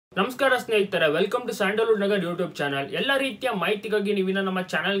ನಮಸ್ಕಾರ ಸ್ನೇಹಿತರೆ, welcome to Sandalwood Nagar YouTube channel. ಎಲ್ಲ ರೀತಿಯ ಮಾಹಿತಿಗಾಗಿ ನೀವಿನ ನಮ್ಮ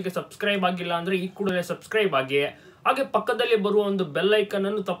ಚಾನಲ್ಗೆ ಸಬ್ಸ್ಕ್ರೈಬ್ ಆಗಿಲ್ಲ ಅಂದ್ರೆ ಈ ಕೂಡಲೇ ಸಬ್ಸ್ಕ್ರೈಬ್ ಆಗಿ. ಹಾಗೆ ಪಕ್ಕದಲ್ಲಿ ಬರುವ ಒಂದು ಬೆಲ್ ಐಕನ್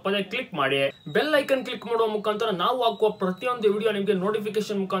ಅನ್ನು ತಪ್ಪದೆ ಕ್ಲಿಕ್ ಮಾಡಿ. ಬೆಲ್ ಐಕನ್ ಕ್ಲಿಕ್ ಮಾಡುವ ಮುಖಾಂತರ ನಾವು ಹಾಕುವ ಪ್ರತಿಯೊಂದು ವಿಡಿಯೋ ನಿಮಗೆ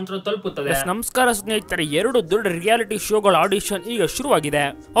ನೋಟಿಫಿಕೇಶನ್ ಮುಖಾಂತರ ತಲುಪುತ್ತದೆ. ನಮಸ್ಕಾರ ಸ್ನೇಹಿತರೆ, 2 ದೊಡ್ಡ ರಿಯಾಲಿಟಿ ಶೋಗಳ ಆಡಿಷನ್ ಈಗ ಶುರುವಾಗಿದೆ.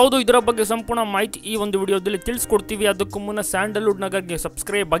 ಹೌದು, ಇದರ ಬಗ್ಗೆ ಸಂಪೂರ್ಣ ಮಾಹಿತಿ ಈ ಒಂದು ವಿಡಿಯೋದಲ್ಲಿ ತಿಳಿಸ್ಕೊಡ್ತೀವಿ. ಅದಕ್ಕೂ ಮುನ್ನ ಸ್ಯಾಂಡಲ್ವುಡ್ ನಗರ್ಗೆ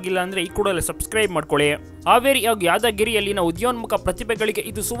ಸಬ್ಸ್ಕ್ರೈಬ್ ಆಗಿಲ್ಲ ಅಂದ್ರೆ ಈ ಕೂಡಲೇ ಸಬ್ಸ್ಕ್ರೈಬ್ ಮಾಡ್ಕೊಳ್ಳಿ. ಹಾವೇರಿ ಹಾಗೂ ಯಾದಗಿರಿಯಲ್ಲಿನ ಉದ್ಯೋನ್ಮುಖ ಪ್ರತಿಭೆಗಳಿಗೆ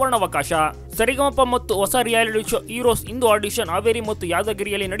ಇದು ಸುವರ್ಣಾವಕಾಶ. ಸರಿಗಮಪ ಮತ್ತು ಹೊಸ ರಿಯಾಲಿಟಿ ಶೋ ಹೀರೋಸ್ ಇಂದು ಆಡಿಷನ್ ಹಾವೇರಿ ಮತ್ತು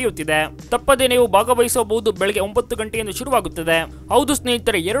ಯಾದಗಿರಿಯಲ್ಲಿ ನಡೆಯುತ್ತಿದೆ. ತಪ್ಪದೆ ನೀವು ಭಾಗವಹಿಸಬಹುದು. ಬೆಳಗ್ಗೆ 9 ಗಂಟೆಯಿಂದ ಶುರುವಾಗುತ್ತದೆ. ಹೌದು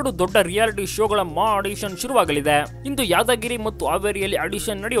ಸ್ನೇಹಿತರೆ, 2 ದೊಡ್ಡ ರಿಯಾಲಿಟಿ ಶೋಗಳ ಆಡಿಷನ್ ಶುರುವಾಗಲಿದೆ. ಇಂದು ಯಾದಗಿರಿ ಮತ್ತು ಹಾವೇರಿಯಲ್ಲಿ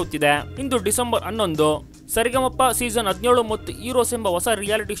ಆಡಿಷನ್ ನಡೆಯುತ್ತಿದೆ. ಇಂದು ಡಿಸೆಂಬರ್ 11 ಸರಿಗಮಪ ಸೀಸನ್ 17 ಮತ್ತು ಹೀರೋಸ್ ಎಂಬ ಹೊಸ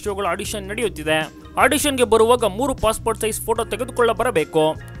ರಿಯಾಲಿಟಿ ಶೋಗಳ ಆಡಿಷನ್ ನಡೆಯುತ್ತಿದೆ. ಆಡಿಷನ್ಗೆ ಬರುವಾಗ 3 ಪಾಸ್ಪೋರ್ಟ್ ಸೈಜ್ ಫೋಟೋ ತೆಗೆದುಕೊಳ್ಳ ಬರಬೇಕು.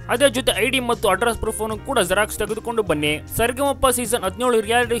 ಅದೇ ಜೊತೆ ಐಡಿ ಮತ್ತು ಅಡ್ರೆಸ್ ಪ್ರೂಫ್ ಅನ್ನು ಕೂಡ ಜೆರಾಕ್ಸ್ ತೆಗೆದುಕೊಂಡು ಬನ್ನಿ. ಸರಿಗಮಪ ಸೀಸನ್ 17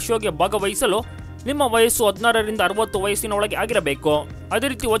 ರಿಯಾಲಿಟಿ ಶೋಗೆ ಭಾಗವಹಿಸಲು ನಿಮ್ಮ ವಯಸ್ಸು 16 ರಿಂದ 60 ವಯಸ್ಸಿನ ಒಳಗೆ ಆಗಿರಬೇಕು. ಅದೇ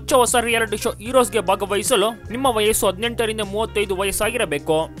ರೀತಿ ಹೊಸ ರಿಯಾಲಿಟಿ ಶೋ ಹೀರೋಸ್ಗೆ ಭಾಗವಹಿಸಲು ನಿಮ್ಮ ವಯಸ್ಸು 18 ರಿಂದ 35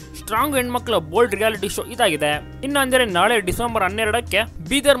 ವಯಸ್ಸಾಗಿರಬೇಕು. ಸ್ಟ್ರಾಂಗ್ ಹೆಣ್ಮಕ್ಳ ಬೋಲ್ಡ್ ರಿಯಾಲಿಟಿ ಶೋ ಇದಾಗಿದೆ. ಇನ್ನಂದರೆ ನಾಳೆ ಡಿಸೆಂಬರ್ 12ಕ್ಕೆ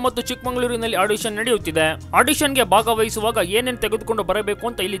ಬೀದರ್ ಮತ್ತು ಚಿಕ್ಕಮಗಳೂರಿನಲ್ಲಿ ಆಡಿಷನ್ ನಡೆಯುತ್ತಿದೆ. ಆಡಿಷನ್ಗೆ ಭಾಗವಹಿಸುವಾಗ ಏನೇನು ತೆಗೆದುಕೊಂಡು ಬರಬೇಕು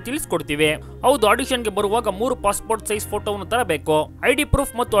ಅಂತ ಇಲ್ಲಿ ತಿಳಿಸ್ಕೊಡ್ತೀವಿ. ಹೌದು, ಆಡಿಷನ್ಗೆ ಬರುವಾಗ 3 ಪಾಸ್ಪೋರ್ಟ್ ಸೈಜ್ ಫೋಟೋವನ್ನು ತರಬೇಕು. ಐಡಿ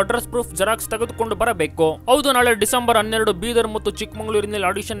ಪ್ರೂಫ್ ಮತ್ತು ಅಡ್ರೆಸ್ ಪ್ರೂಫ್ ಜೆರಾಕ್ಸ್ ತೆಗೆದುಕೊಂಡು ಬರಬೇಕು. ಹೌದು, ನಾಳೆ ಡಿಸೆಂಬರ್ 12 ಬೀದರ್ ಮತ್ತು ಚಿಕ್ಕಮಗಳೂರಿನಲ್ಲಿ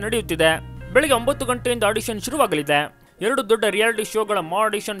ಆಡಿಷನ್ ನಡೆಯುತ್ತಿದೆ. ಬೆಳಗ್ಗೆ 9 ಗಂಟೆಯಿಂದ ಆಡಿಷನ್ ಶುರುವಾಗಲಿದೆ. 2 ದೊಡ್ಡ ರಿಯಾಲಿಟಿ ಶೋಗಳ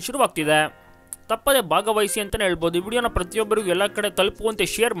ಆಡಿಷನ್ ಶುರುವಾಗ್ತಿದೆ. ತಪ್ಪದೆ ಭಾಗವಹಿಸಿ ಅಂತಾನೆ ಹೇಳ್ಬೋದು. ಈ ವಿಡಿಯೋನ ಪ್ರತಿಯೊಬ್ಬರಿಗೂ ಎಲ್ಲ ಕಡೆ ತಲುಪುವಂತೆ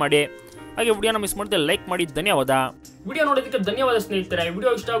ಶೇರ್ ಮಾಡಿ. ಹಾಗೆ ವಿಡಿಯೋನ ಮಿಸ್ ಮಾಡದೆ ಲೈಕ್ ಮಾಡಿ. ಧನ್ಯವಾದ. ವಿಡಿಯೋ ನೋಡೋದಕ್ಕೆ ಧನ್ಯವಾದ ಸ್ನೇಹಿತರೆ.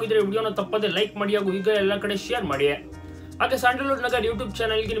 ವಿಡಿಯೋ ಇಷ್ಟ ಆಗಿದ್ರೆ ವಿಡಿಯೋನ ತಪ್ಪದೆ ಲೈಕ್ ಮಾಡಿ ಹಾಗೂ ಈಗ ಎಲ್ಲ ಕಡೆ ಶೇರ್ ಮಾಡಿ. ಹಾಗೆ ಸ್ಯಾಂಡಲ್ವುಡ್ ನಗರ್ ಯೂಟ್ಯೂಬ್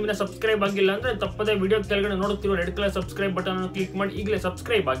ಚಾನಲ್ಗೆ ನಿಮ್ಮನ್ನ ಸಬ್ಸ್ಕ್ರೈಬ್ ಆಗಿಲ್ಲ ಅಂದ್ರೆ ತಪ್ಪದೆ ವಿಡಿಯೋ ಕೆಳಗಡೆ ನೋಡುತ್ತಿರುವ ರೆಡ್ ಕಲರ್ ಸಬ್ಸ್ಕ್ರೈಬ್ ಬಟನ್ ಅನ್ನು ಕ್ಲಿಕ್ ಮಾಡಿ ಈಗಲೇ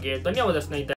ಸಬ್ಸ್ಕ್ರೈಬ್ ಆಗಿ. ಧನ್ಯವಾದ ಸ್ನೇಹಿತರೆ.